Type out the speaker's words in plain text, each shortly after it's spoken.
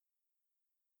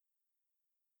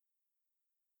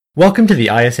Welcome to the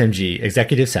ISMG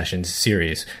Executive Sessions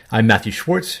series. I'm Matthew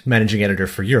Schwartz, Managing Editor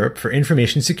for Europe for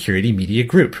Information Security Media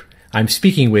Group. I'm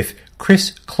speaking with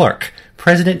Chris Clark,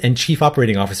 President and Chief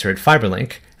Operating Officer at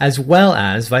FiberLink, as well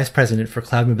as Vice President for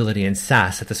Cloud Mobility and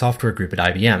SaaS at the Software Group at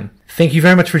IBM. Thank you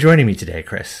very much for joining me today,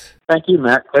 Chris. Thank you,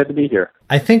 Matt. Glad to be here.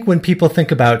 I think when people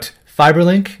think about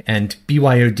FiberLink and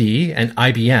BYOD and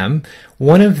IBM,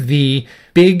 one of the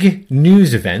big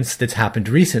news events that's happened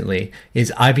recently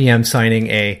is IBM signing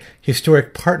a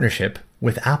historic partnership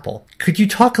with Apple. Could you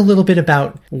talk a little bit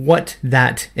about what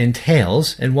that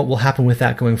entails and what will happen with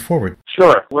that going forward?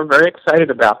 Sure. We're very excited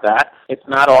about that. It's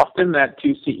not often that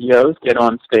two CEOs get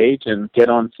on stage and get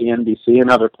on CNBC and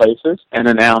other places and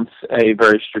announce a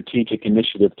very strategic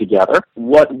initiative together.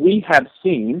 What we have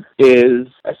seen is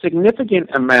a significant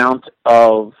amount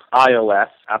of iOS,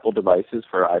 Apple devices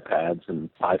for iPads and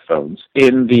iPhones,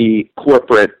 in the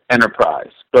corporate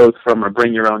enterprise, both from a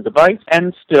bring your own device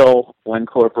and still when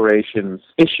corporations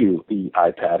issue the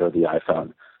iPad or the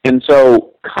iPhone. And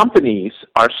so companies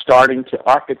are starting to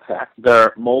architect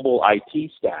their mobile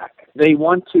IT stack. They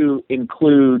want to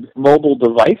include mobile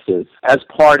devices as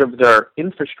part of their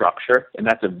infrastructure, and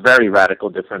that's a very radical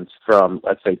difference from,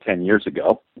 let's say, 10 years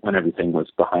ago when everything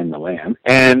was behind the LAN.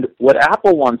 And what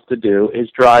Apple wants to do is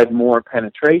drive more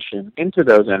penetration into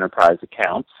those enterprise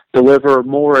accounts, deliver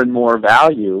more and more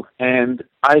value, and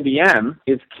IBM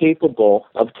is capable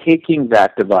of taking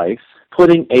that device,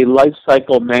 putting a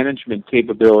lifecycle management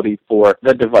capability for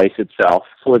the device itself,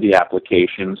 for the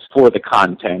applications, for the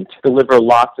content, deliver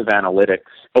lots of analytics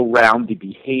around the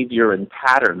behavior and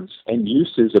patterns and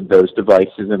uses of those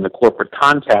devices in the corporate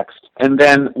context. And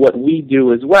then what we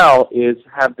do as well is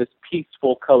have this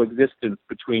peaceful coexistence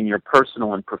between your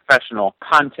personal and professional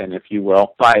content, if you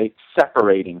will, by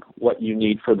separating what you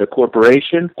need for the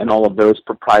corporation and all of those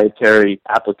proprietary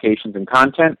applications and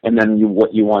content, and then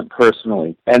what you want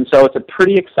personally. And so it's a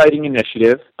pretty exciting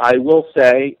initiative. I will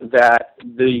say that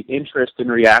the interest and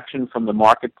reaction from the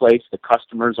marketplace, the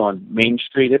customers on Main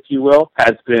Street, if you will,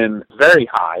 has been very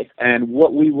high. And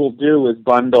what we will do is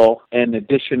bundle an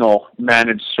additional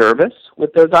managed service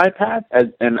with those iPads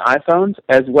and iPhones,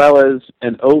 as well as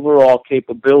an overall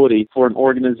capability for an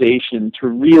organization to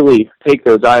really take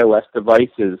those iOS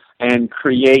devices and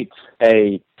create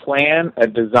a plan, a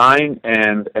design,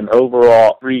 and an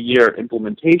overall 3-year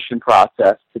implementation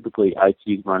process. Typically, IT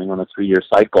is running on a 3-year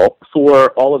cycle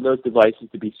for all of those devices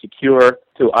to be secure,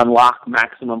 to unlock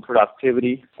maximum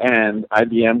productivity, and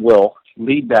IBM will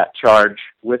lead that charge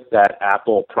with that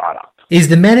Apple product. Is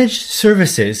the managed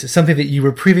services something that you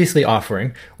were previously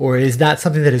offering, or is that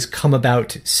something that has come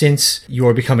about since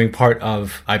you're becoming part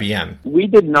of IBM? We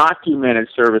did not do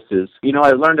managed services.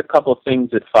 I learned a couple of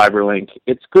things at FiberLink.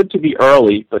 It's good to be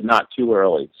early, but not too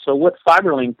early. So what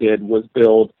FiberLink did was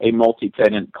build a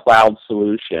multi-tenant cloud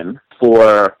solution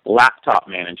for laptop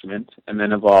management and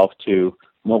then evolved to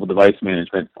mobile device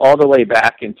management all the way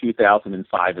back in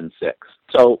 2005 and 6.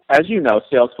 So, as you know,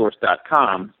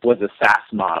 Salesforce.com was a SaaS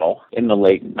model in the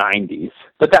late 90s,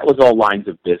 but that was all lines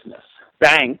of business.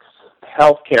 Banks,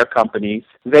 healthcare companies,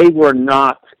 they were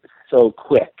not so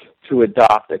quick to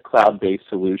adopt a cloud-based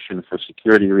solution for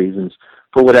security reasons,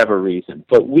 for whatever reason.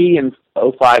 But we in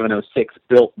 05 and 06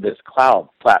 built this cloud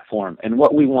platform, and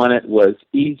what we wanted was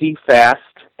easy, fast,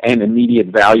 and immediate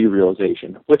value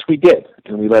realization, which we did,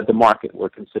 and we led the market. We're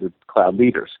considered cloud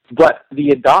leaders. But the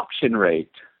adoption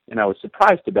rate, and I was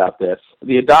surprised about this,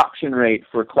 the adoption rate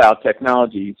for cloud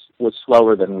technologies was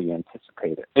slower than we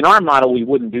anticipated. In our model, we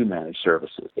wouldn't do managed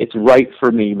services. It's right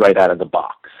for me right out of the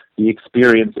box. The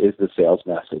experience is the sales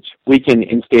message. We can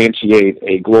instantiate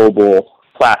a global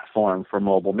platform for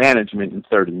mobile management in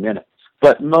 30 minutes.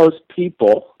 But most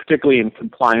people, particularly in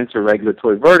compliance or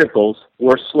regulatory verticals,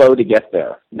 were slow to get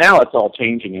there. Now it's all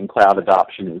changing, and cloud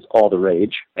adoption is all the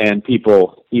rage. And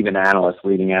people, even analysts,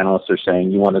 leading analysts, are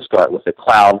saying you want to start with a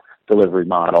cloud delivery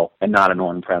model and not an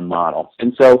on-prem model.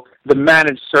 And so the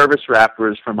managed service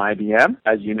wrappers from IBM,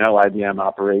 as you know, IBM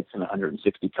operates in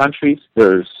 160 countries.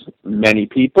 There's many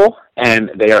people,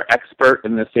 and they are expert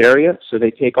in this area. So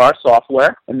they take our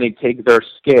software, and they take their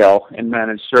scale and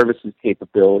managed services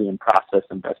capability and process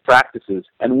and best practices,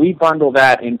 and we bundle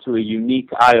that into a unique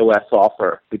iOS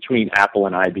offer between Apple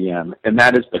and IBM. And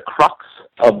that is the crux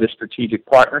of the strategic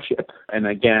partnership. And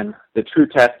again, the true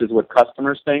test is what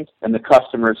customers think, and the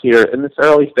customers here in this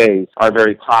early phase are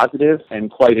very positive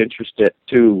and quite interested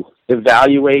to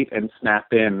evaluate and snap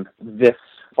in this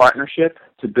partnership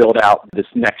to build out this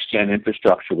next-gen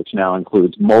infrastructure, which now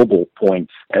includes mobile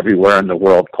points everywhere in the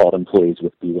world called Employees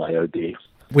with BYOD.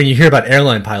 When you hear about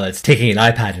airline pilots taking an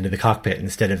iPad into the cockpit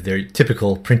instead of their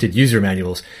typical printed user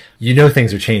manuals, you know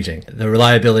things are changing. The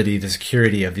reliability, the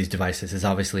security of these devices has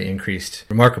obviously increased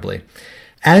remarkably.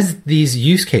 As these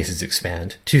use cases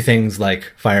expand to things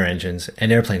like fire engines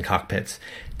and airplane cockpits,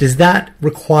 does that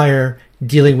require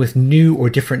dealing with new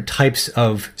or different types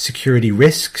of security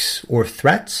risks or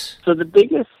threats? So the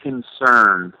biggest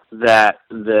concern that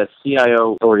the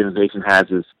CIO organization has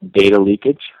is data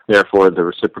leakage. Therefore, the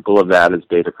reciprocal of that is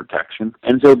data protection.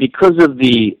 And so because of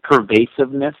the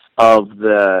pervasiveness of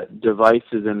the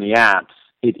devices and the apps,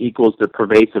 it equals the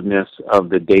pervasiveness of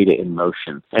the data in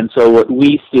motion. And so what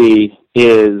we see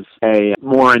is a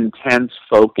more intense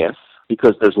focus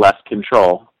because there's less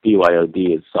control.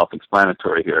 BYOD is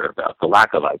self-explanatory here about the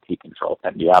lack of IT control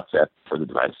at the outset for the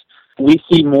device. We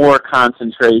see more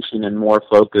concentration and more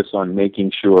focus on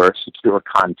making sure secure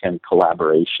content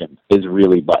collaboration is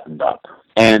really buttoned up,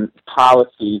 and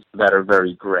policies that are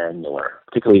very granular,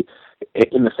 particularly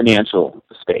in the financial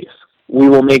space. We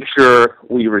will make sure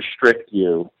we restrict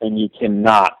you, and you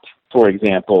cannot, for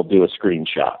example, do a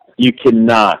screenshot. You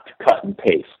cannot cut and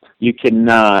paste. You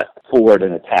cannot forward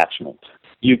an attachment.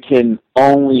 You can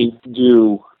only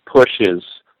do pushes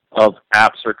of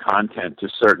apps or content to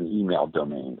certain email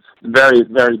domains. Very,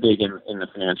 very big in the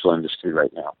financial industry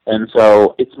right now. And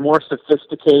so it's more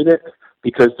sophisticated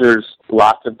because there's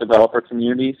lots of developer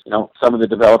communities. Some of the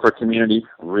developer community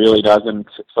really doesn't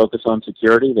focus on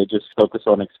security. They just focus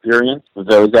on experience.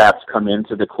 Those apps come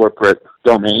into the corporate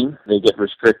domain. They get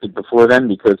restricted before then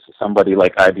because somebody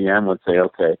like IBM would say,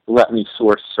 okay, let me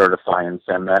source, certify, and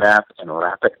send that app and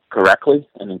wrap it correctly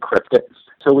and encrypt it.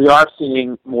 So we are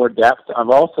seeing more depth. I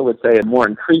also would say a more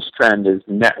increased trend is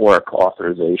network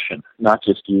authorization, not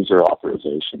just user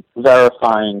authorization.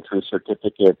 Verifying through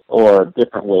certificate or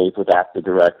different ways with Active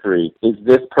Directory. Is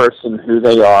this person who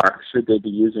they are? Should they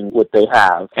be using what they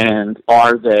have? And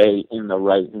are they in the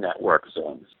right network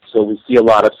zones? So we see a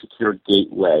lot of secure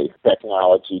gateway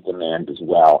technology demand as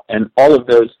well. And all of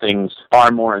those things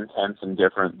are more intense and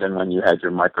different than when you had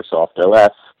your Microsoft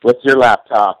OS. With your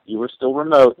laptop, you were still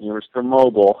remote, you were still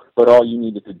mobile, but all you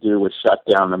needed to do was shut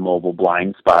down the mobile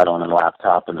blind spot on a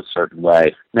laptop in a certain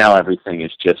way. Now everything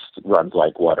is just runs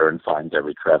like water and finds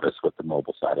every crevice with the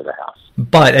mobile side of the house.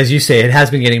 But as you say, it has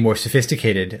been getting more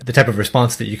sophisticated, the type of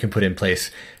response that you can put in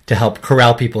place to help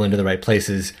corral people into the right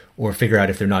places or figure out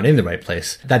if they're not in the right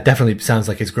place. That definitely sounds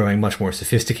like it's growing much more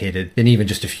sophisticated than even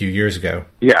just a few years ago.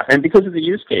 Yeah, and because of the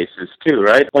use cases too,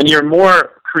 right? When you're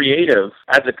more creative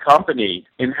as a company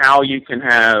in how you can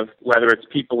have, whether it's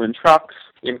people in trucks,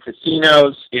 in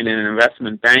casinos, in an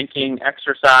investment banking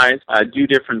exercise, do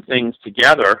different things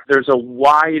together, there's a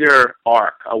wider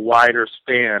arc, a wider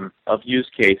span of use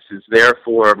cases,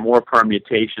 therefore more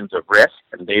permutations of risk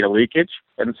and data leakage.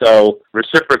 And so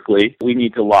reciprocally, we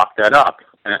need to lock that up.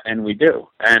 And we do.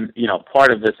 And,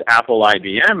 part of this Apple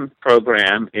IBM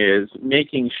program is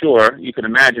making sure, you can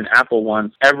imagine Apple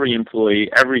wants every employee,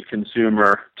 every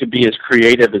consumer to be as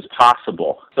creative as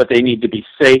possible, but they need to be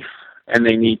safe and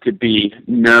they need to be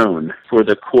known for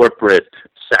the corporate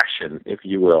session, if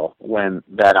you will, when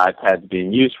that iPad is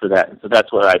being used for that. And so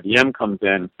that's where IBM comes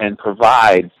in and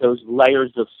provides those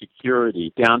layers of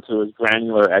security down to as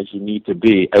granular as you need to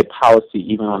be, a policy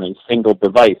even on a single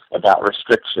device about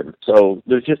restriction. So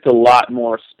there's just a lot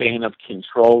more span of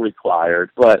control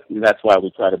required, but that's why we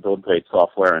try to build great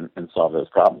software and solve those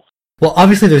problems. Well,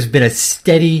 obviously there's been a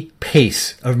steady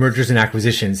pace of mergers and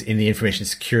acquisitions in the information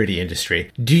security industry.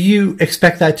 Do you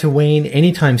expect that to wane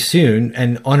anytime soon?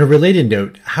 And on a related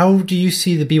note, how do you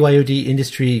see the BYOD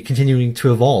industry continuing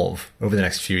to evolve over the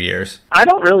next few years? I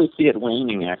don't really see it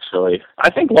waning, actually.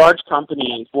 I think large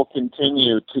companies will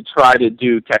continue to try to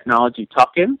do technology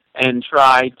tuck-in and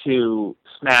try to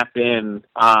snap in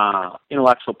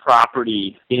intellectual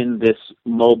property in this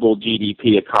mobile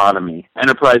GDP economy.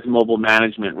 Enterprise mobile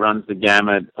management runs the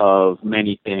gamut of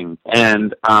many things.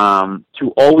 And to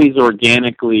always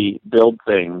organically build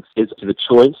things is the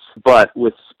choice, but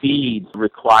with speed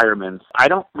requirements, I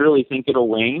don't really think it'll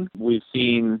wane. We've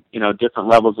seen, different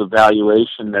levels of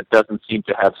valuation that doesn't seem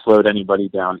to have slowed anybody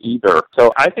down either.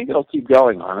 So I think it'll keep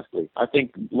going, honestly. I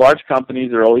think large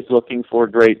companies are always looking for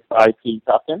great IP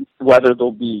tuck-ins. Whether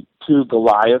they'll be two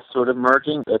Goliaths sort of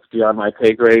merging, that's beyond my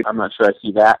pay grade. I'm not sure I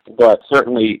see that. But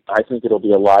certainly, I think it'll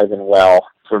be alive and well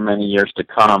for many years to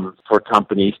come for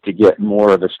companies to get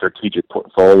more of a strategic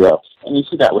portfolio. And you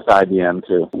see that with IBM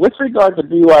too. With regard to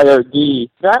BYOD,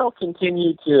 that'll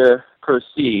continue to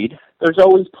proceed. There's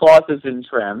always pauses in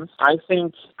trends. I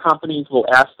think companies will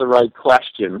ask the right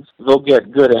questions. They'll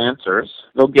get good answers.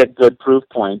 They'll get good proof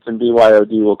points, and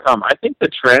BYOD will come. I think the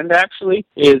trend actually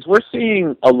is we're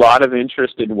seeing a lot of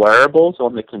interest in wearables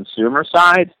on the consumer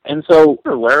side. And so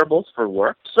for wearables for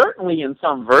work, certainly in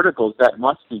some verticals that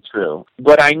must be true.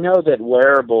 But I know that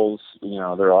wearables,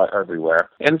 they're all everywhere.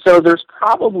 And so there's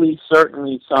probably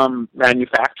certainly some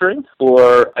manufacturing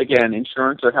or, again,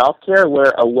 insurance or healthcare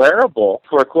where a wearable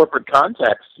for a corporate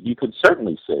context you could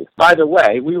certainly see. By the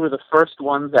way, we were the first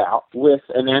ones out with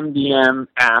an MDM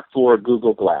app for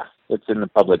Google Glass. It's in the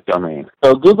public domain.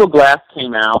 So Google Glass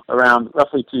came out around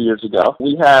roughly 2 years ago.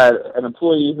 We had an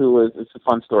employee it's a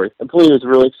fun story, employee was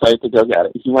really excited to go get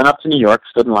it. He went up to New York,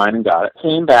 stood in line and got it,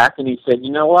 came back and he said, you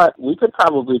know what, we could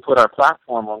probably put our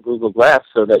platform on Google Glass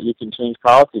so that you can change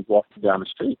policies walking down the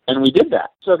street. And we did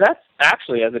that. So that's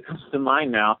actually, as it comes to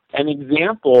mind now, an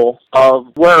example of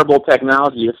wearable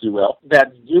technology, if you will,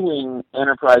 that's doing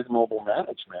enterprise mobile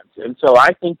management. And so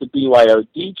I think the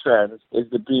BYOD trend is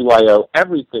the BYO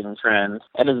everything trend.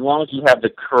 And as long as you have the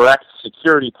correct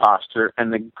security posture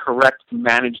and the correct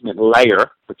management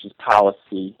layer, which is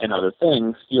policy and other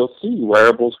things, you'll see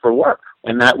wearables for work.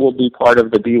 And that will be part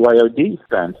of the BYOD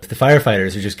trend. If the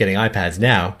firefighters are just getting iPads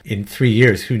now, in 3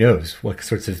 years, who knows what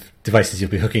sorts of devices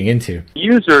you'll be hooking into.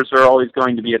 Users are always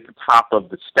going to be at the top of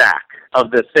the stack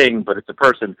of the thing, but it's a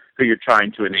person who you're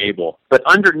trying to enable. But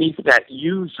underneath that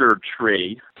user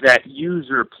tree, that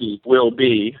user peak will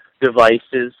be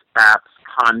devices, apps,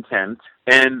 content,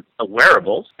 and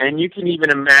wearables. And you can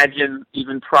even imagine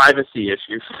even privacy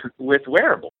issues with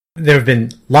wearables. There have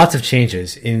been lots of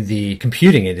changes in the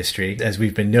computing industry, as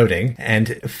we've been noting, and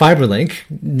FiberLink,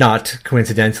 not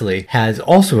coincidentally, has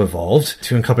also evolved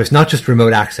to encompass not just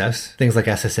remote access, things like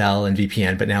SSL and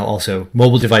VPN, but now also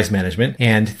mobile device management,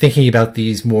 and thinking about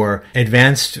these more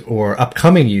advanced or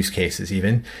upcoming use cases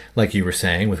even, like you were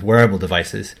saying, with wearable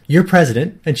devices. You're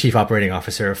president and chief operating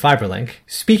officer of FiberLink.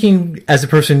 Speaking as a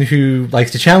person who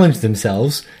likes to challenge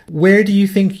themselves, where do you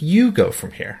think you go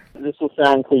from here? This will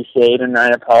sound cliched, and I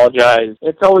apologize.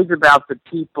 It's always about the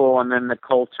people and then the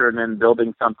culture and then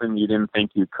building something you didn't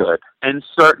think you could. And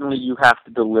certainly you have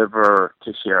to deliver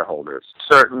to shareholders.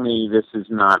 Certainly this is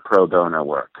not pro bono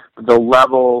work. The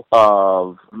level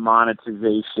of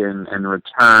monetization and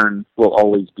return will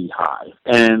always be high.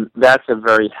 And that's a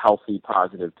very healthy,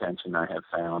 positive tension I have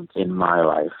found in my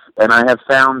life. And I have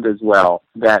found as well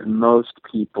that most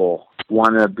people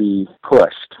want to be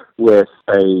pushed with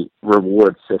a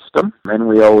reward system, and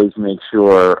we always make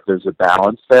sure there's a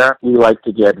balance there. We like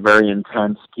to get very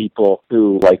intense people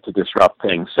who like to disrupt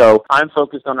things. So I'm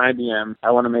focused on IBM.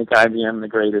 I want to make IBM the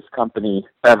greatest company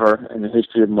ever in the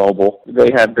history of mobile. They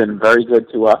have been very good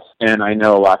to us, and I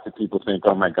know lots of people think,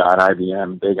 oh my God,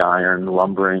 IBM, big iron,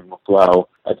 lumbering, flow.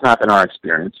 It's not been our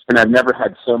experience. And I've never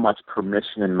had so much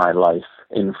permission in my life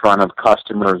in front of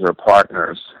customers or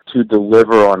partners to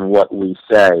deliver on what we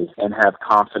say and have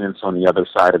confidence on the other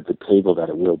side of the table that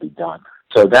it will be done.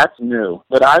 So that's new.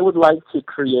 But I would like to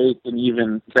create an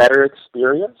even better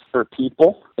experience for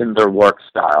people in their work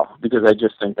style, because I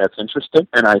just think that's interesting,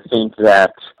 and I think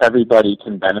that everybody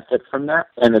can benefit from that.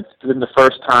 And it's been the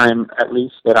first time, at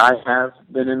least, that I have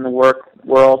been in the work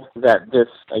world that this,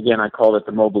 again, I call it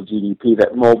the mobile GDP,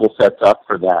 that mobile sets up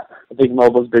for that. I think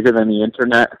mobile is bigger than the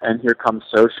internet, and here comes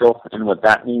social and what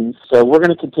that means. So we're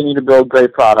going to continue to build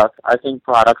great products. I think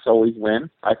products always win.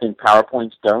 I think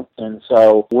PowerPoints don't. And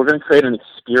so we're going to create an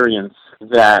experience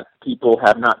that people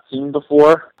have not seen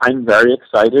before. I'm very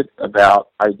excited about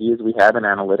ideas we have in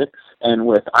analytics. And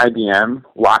with IBM,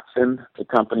 Watson, the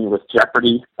company with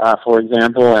Jeopardy, for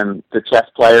example, and the chess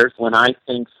players, when I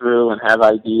think through and have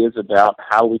ideas about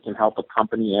how we can help a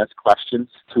company ask questions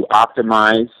to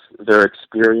optimize their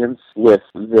experience with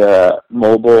the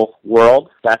mobile world,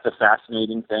 that's a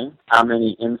fascinating thing. How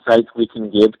many insights we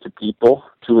can give to people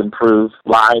to improve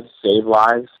lives, save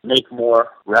lives, make more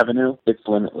revenue, it's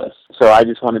limitless. So I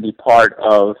just want to be part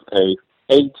of a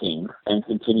team and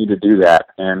continue to do that.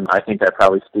 And I think I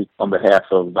probably speak on behalf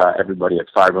of everybody at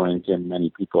FiberLink and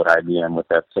many people at IBM with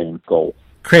that same goal.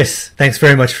 Chris, thanks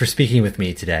very much for speaking with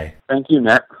me today. Thank you,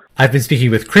 Matt. I've been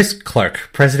speaking with Chris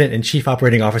Clark, President and Chief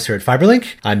Operating Officer at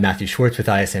FiberLink. I'm Matthew Schwartz with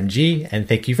ISMG, and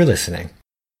thank you for listening.